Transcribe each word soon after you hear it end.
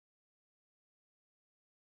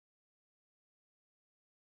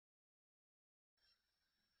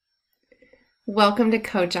Welcome to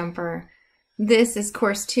CodeJumper. This is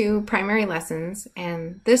Course 2, Primary Lessons,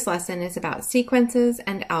 and this lesson is about sequences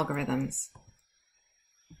and algorithms.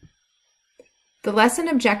 The lesson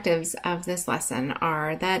objectives of this lesson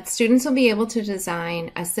are that students will be able to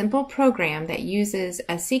design a simple program that uses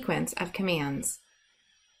a sequence of commands.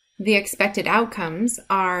 The expected outcomes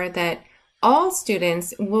are that all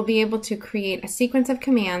students will be able to create a sequence of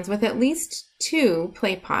commands with at least 2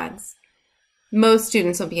 play pods. Most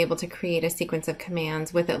students will be able to create a sequence of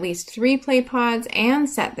commands with at least 3 play pods and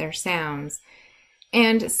set their sounds.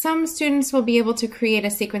 And some students will be able to create a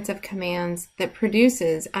sequence of commands that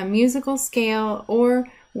produces a musical scale or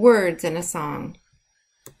words in a song.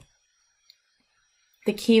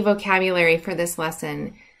 The key vocabulary for this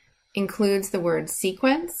lesson includes the word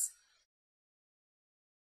sequence.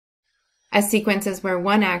 A sequence is where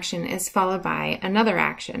one action is followed by another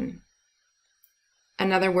action.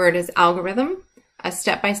 Another word is algorithm, a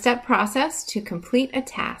step-by-step process to complete a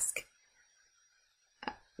task.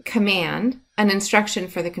 Command, an instruction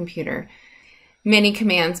for the computer. Many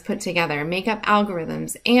commands put together make up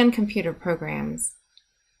algorithms and computer programs.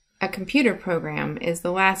 A computer program is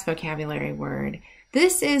the last vocabulary word.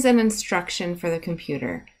 This is an instruction for the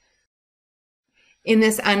computer. In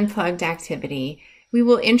this unplugged activity, we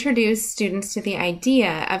will introduce students to the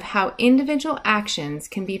idea of how individual actions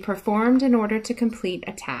can be performed in order to complete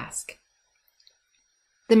a task.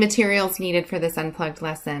 The materials needed for this unplugged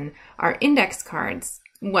lesson are index cards,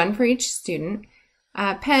 one for each student,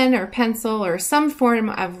 a pen or pencil or some form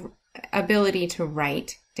of ability to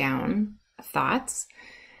write down thoughts,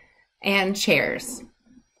 and chairs.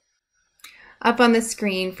 Up on the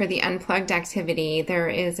screen for the unplugged activity, there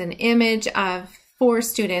is an image of 4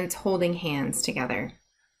 students holding hands together.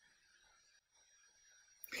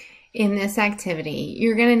 In this activity,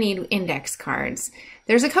 you're going to need index cards.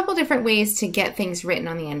 There's a couple different ways to get things written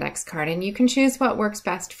on the index card, and you can choose what works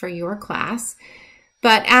best for your class.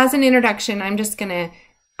 But as an introduction, I'm just going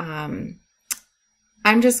to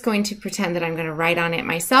pretend that I'm going to write on it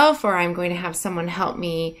myself, or I'm going to have someone help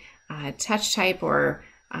me touch type or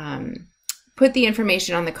put the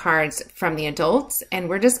information on the cards from the adults, and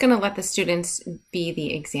we're just going to let the students be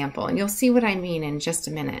the example, and you'll see what I mean in just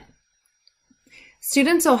a minute.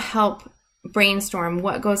 Students will help brainstorm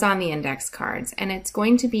what goes on the index cards, and it's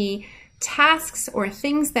going to be tasks or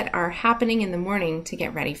things that are happening in the morning to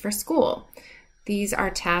get ready for school. These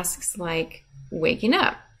are tasks like waking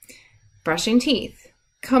up, brushing teeth,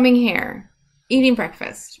 combing hair, eating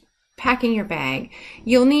breakfast, packing your bag.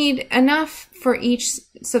 You'll need enough for each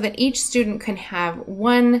so that each student can have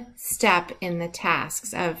one step in the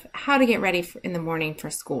tasks of how to get ready in the morning for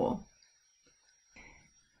school.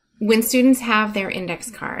 When students have their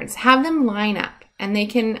index cards, have them line up, and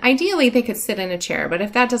ideally they could sit in a chair, but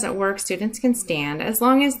if that doesn't work, students can stand as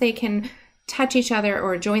long as they can touch each other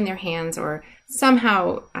or join their hands or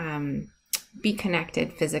somehow be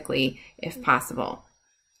connected physically if possible.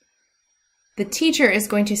 The teacher is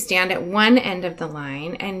going to stand at one end of the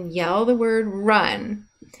line and yell the word run.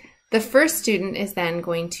 The first student is then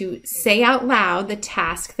going to say out loud the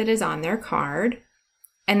task that is on their card.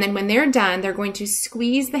 And then when they're done, they're going to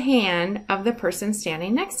squeeze the hand of the person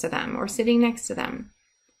standing next to them or sitting next to them.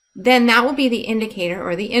 Then that will be the indicator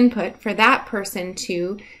or the input for that person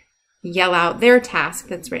to yell out their task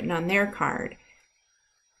that's written on their card.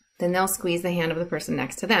 Then they'll squeeze the hand of the person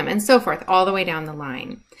next to them, and so forth, all the way down the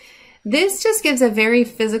line. This just gives a very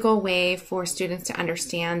physical way for students to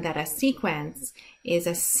understand that a sequence is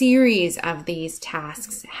a series of these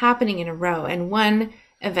tasks happening in a row, and one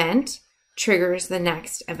event triggers the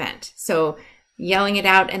next event. So yelling it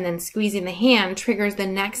out and then squeezing the hand triggers the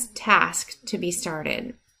next task to be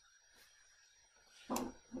started.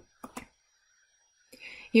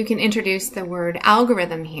 You can introduce the word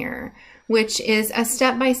algorithm here, which is a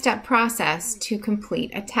step-by-step process to complete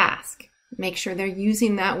a task. Make sure they're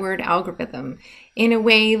using that word algorithm in a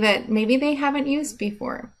way that maybe they haven't used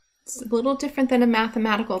before. It's a little different than a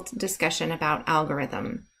mathematical discussion about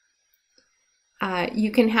algorithm.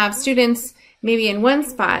 You can have students maybe in one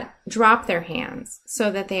spot drop their hands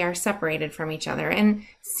so that they are separated from each other and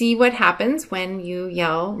see what happens when you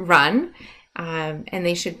yell run, and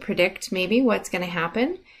they should predict maybe what's going to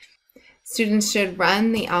happen. Students should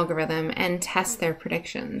run the algorithm and test their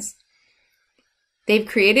predictions. They've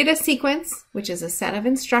created a sequence, which is a set of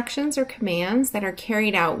instructions or commands that are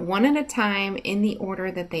carried out one at a time in the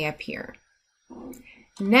order that they appear.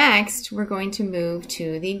 Next, we're going to move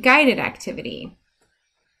to the guided activity.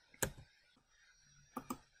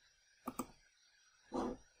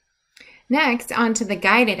 Next, on to the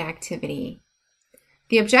guided activity.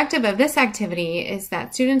 The objective of this activity is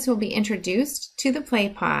that students will be introduced to the play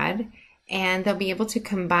pod and they'll be able to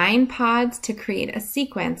combine pods to create a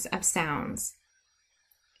sequence of sounds.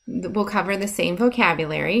 We'll cover the same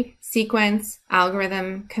vocabulary: sequence,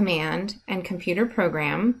 algorithm, command, and computer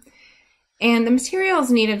program. And the materials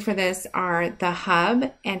needed for this are the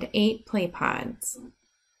hub and 8 play pods.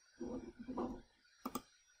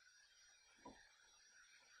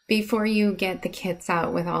 Before you get the kits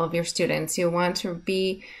out with all of your students, you'll want to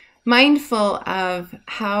be mindful of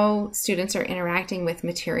how students are interacting with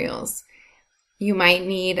materials. You might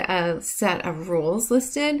need a set of rules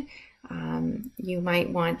listed. You might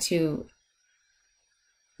want to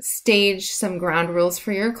stage some ground rules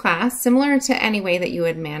for your class, similar to any way that you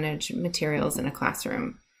would manage materials in a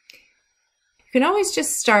classroom. You can always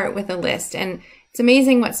just start with a list, and it's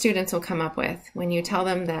amazing what students will come up with when you tell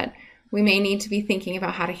them that we may need to be thinking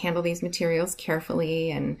about how to handle these materials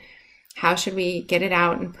carefully, and how should we get it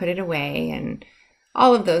out and put it away, and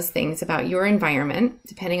all of those things about your environment,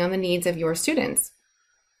 depending on the needs of your students.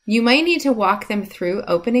 You might need to walk them through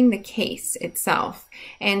opening the case itself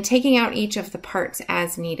and taking out each of the parts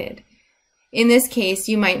as needed. In this case,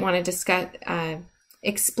 you might want to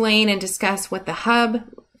explain and discuss what the hub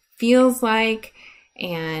feels like,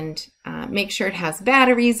 and make sure it has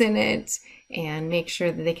batteries in it, and make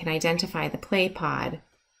sure that they can identify the play pod.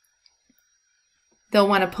 They'll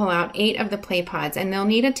want to pull out 8 of the play pods, and they'll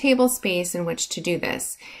need a table space in which to do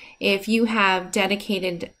this. If you have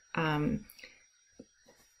dedicated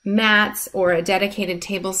mats or a dedicated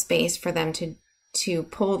table space for them to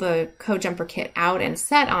pull the CodeJumper kit out and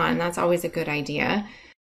set on, that's always a good idea.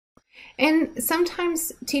 And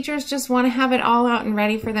sometimes teachers just want to have it all out and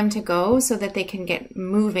ready for them to go so that they can get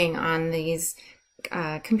moving on these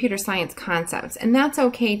computer science concepts, and that's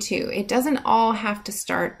okay too. It doesn't all have to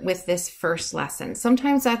start with this first lesson.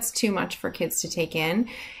 Sometimes that's too much for kids to take in,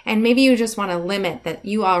 and maybe you just want to limit that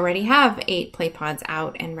you already have 8 play pods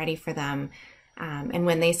out and ready for them. And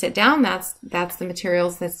when they sit down, that's the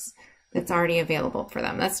materials that's already available for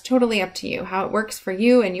them. That's totally up to you, how it works for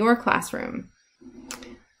you in your classroom.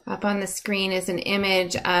 Up on the screen is an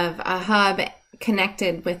image of a hub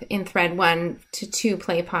connected in thread 1 to 2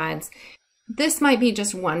 play pods. This might be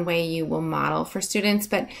just one way you will model for students,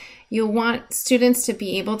 but you'll want students to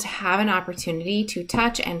be able to have an opportunity to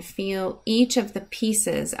touch and feel each of the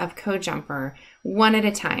pieces of CodeJumper one at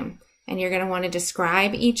a time. And you're going to want to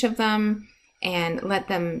describe each of them and let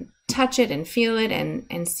them touch it and feel it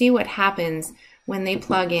and see what happens when they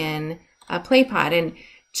plug in a play pod. And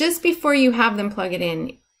just before you have them plug it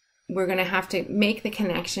in, we're going to have to make the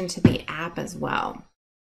connection to the app as well.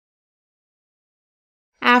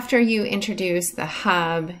 After you introduce the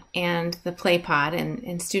hub and the play pod,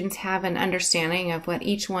 and students have an understanding of what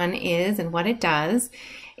each one is and what it does,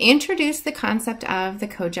 introduce the concept of the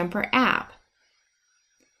CodeJumper app.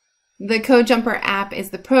 The CodeJumper app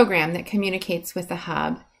is the program that communicates with the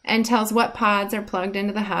hub and tells what pods are plugged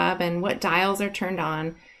into the hub and what dials are turned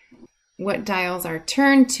on, what dials are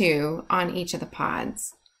turned to on each of the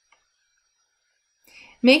pods.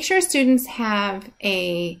 Make sure students have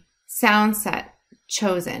a sound set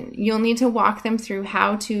chosen. You'll need to walk them through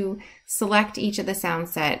how to select each of the sound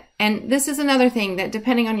set. And this is another thing that,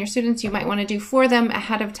 depending on your students, you might want to do for them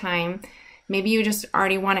ahead of time. Maybe you just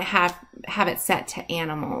already want to have it set to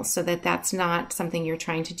animals so that that's not something you're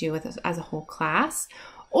trying to do as a whole class.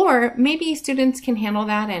 Or maybe students can handle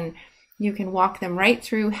that and you can walk them right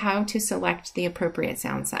through how to select the appropriate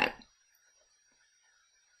sound set.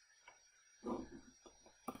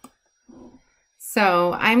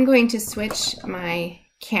 So I'm going to switch my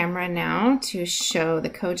camera now to show the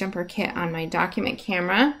CodeJumper kit on my document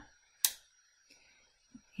camera.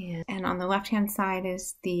 And on the left-hand side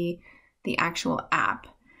is the actual app.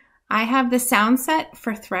 I have the sound set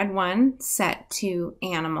for thread 1 set to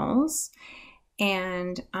animals,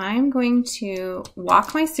 and I'm going to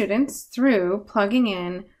walk my students through plugging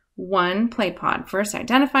in one play pod. First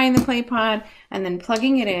identifying the play pod, and then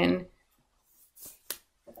plugging it in,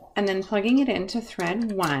 and then plugging it into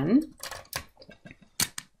thread 1.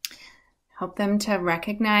 Help them to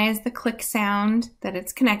recognize the click sound that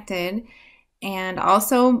it's connected, and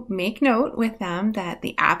also make note with them that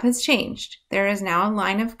the app has changed. There is now a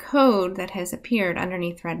line of code that has appeared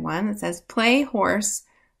underneath thread 1 that says play horse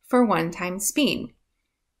for 1 times speed.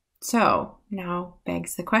 So now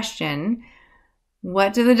begs the question,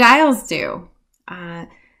 what do the dials do?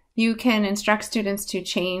 You can instruct students to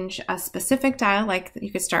change a specific dial, like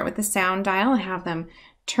you could start with the sound dial and have them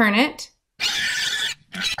turn it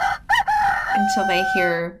until they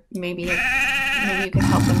hear, maybe you could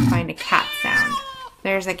help them find a cat sound.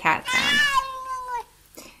 There's a cat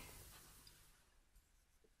sound.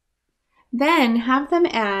 Then have them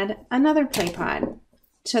add another play pod.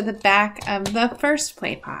 to the back of the first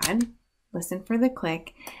play pod. Listen for the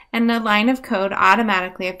click, and a line of code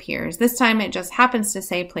automatically appears. This time it just happens to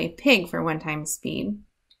say play pig for 1 times speed.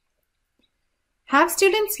 Have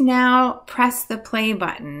students now press the play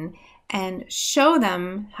button and show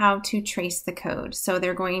them how to trace the code. So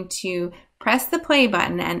they're going to press the play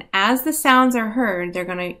button, and as the sounds are heard, they're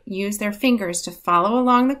going to use their fingers to follow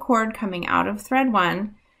along the chord coming out of thread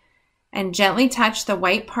 1 and gently touch the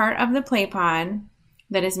white part of the play pod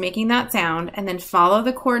that is making that sound, and then follow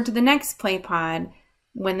the chord to the next play pod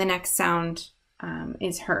when the next sound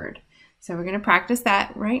is heard. So we're going to practice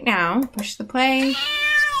that right now. Push the play,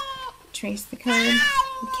 trace the code,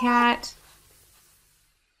 the cat,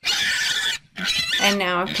 and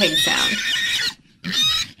now a pig sound.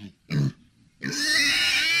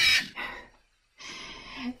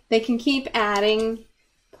 They can keep adding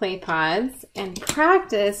play pods and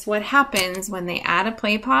practice what happens when they add a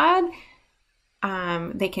play pod.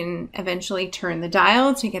 They can eventually turn the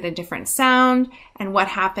dial to get a different sound, and what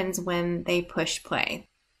happens when they push play.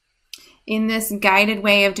 In this guided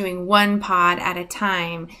way of doing 1 pod at a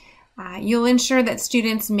time, you'll ensure that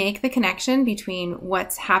students make the connection between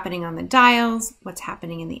what's happening on the dials, what's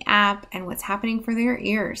happening in the app, and what's happening for their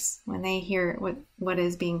ears when they hear what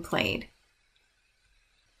is being played.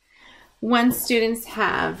 Once students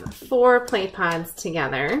have 4 play pods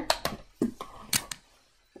together,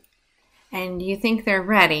 and you think they're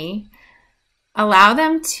ready, allow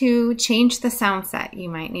them to change the sound set. You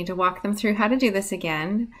might need to walk them through how to do this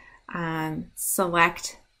again.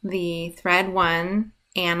 Select the thread 1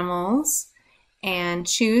 animals and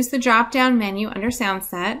choose the drop-down menu under sound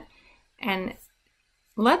set and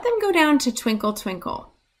let them go down to Twinkle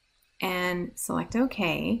Twinkle and select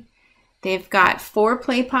OK. They've got 4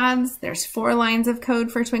 play pods. There's 4 lines of code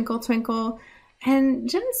for Twinkle Twinkle. And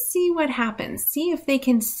just see what happens. See if they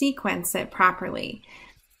can sequence it properly.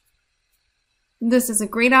 This is a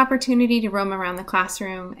great opportunity to roam around the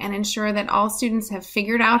classroom and ensure that all students have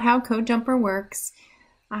figured out how CodeJumper works,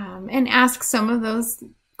 and ask some of those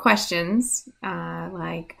questions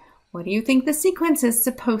like, what do you think the sequence is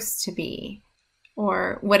supposed to be?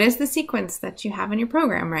 Or what is the sequence that you have in your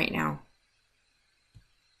program right now?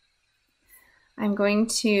 I'm going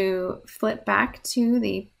to flip back to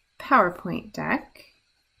the PowerPoint deck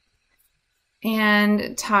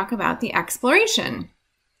and talk about the exploration.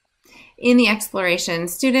 In the exploration,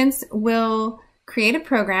 students will create a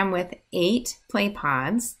program with 8 play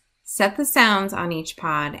pods, set the sounds on each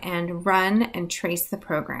pod, and run and trace the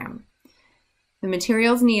program. The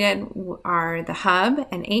materials needed are the hub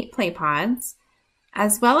and 8 play pods,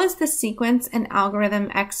 as well as the sequence and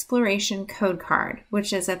algorithm exploration code card,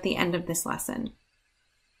 which is at the end of this lesson.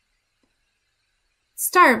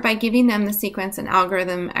 Start by giving them the sequence and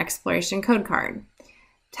algorithm exploration code card.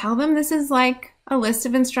 Tell them this is like a list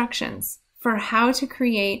of instructions for how to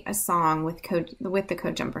create a song with the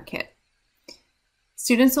CodeJumper kit.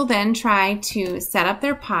 Students will then try to set up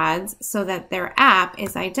their pods so that their app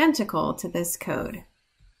is identical to this code.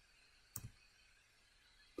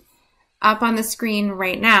 Up on the screen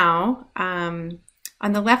right now, on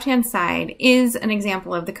the left-hand side is an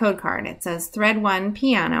example of the code card. It says thread 1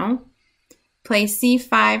 piano. Play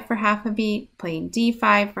C5 for half a beat, play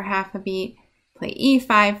D5 for half a beat, play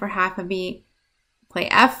E5 for half a beat, play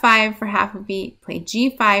F5 for half a beat, play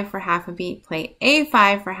G5 for half a beat, play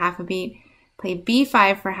A5 for half a beat, play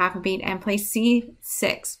B5 for half a beat, and play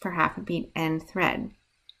C6 for half a beat, end thread.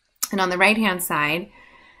 And on the right-hand side,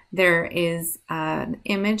 there is an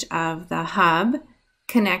image of the hub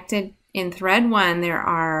connected in thread 1. There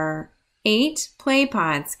are 8 play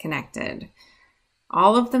pods connected.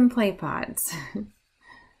 All of them play pods.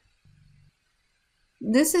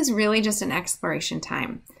 This is really just an exploration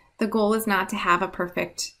time. The goal is not to have a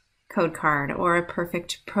perfect code card or a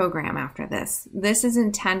perfect program after this. This is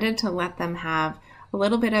intended to let them have a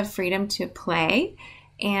little bit of freedom to play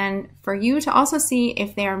and for you to also see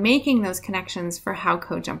if they are making those connections for how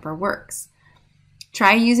CodeJumper works.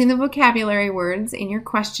 Try using the vocabulary words in your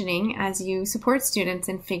questioning as you support students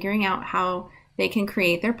in figuring out how they can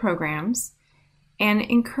create their programs. And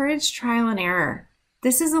encourage trial and error.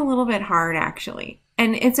 This is a little bit hard, actually,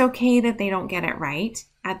 and it's okay that they don't get it right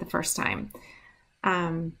at the first time.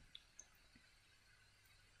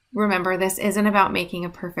 Remember, this isn't about making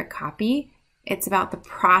a perfect copy. It's about the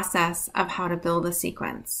process of how to build a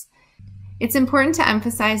sequence. It's important to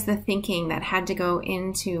emphasize the thinking that had to go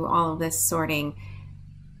into all of this sorting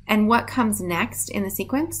and what comes next in the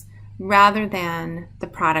sequence rather than the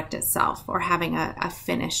product itself or having a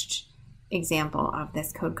finished example of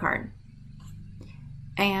this code card.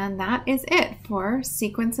 And that is it for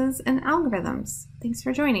sequences and algorithms. Thanks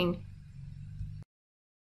for joining.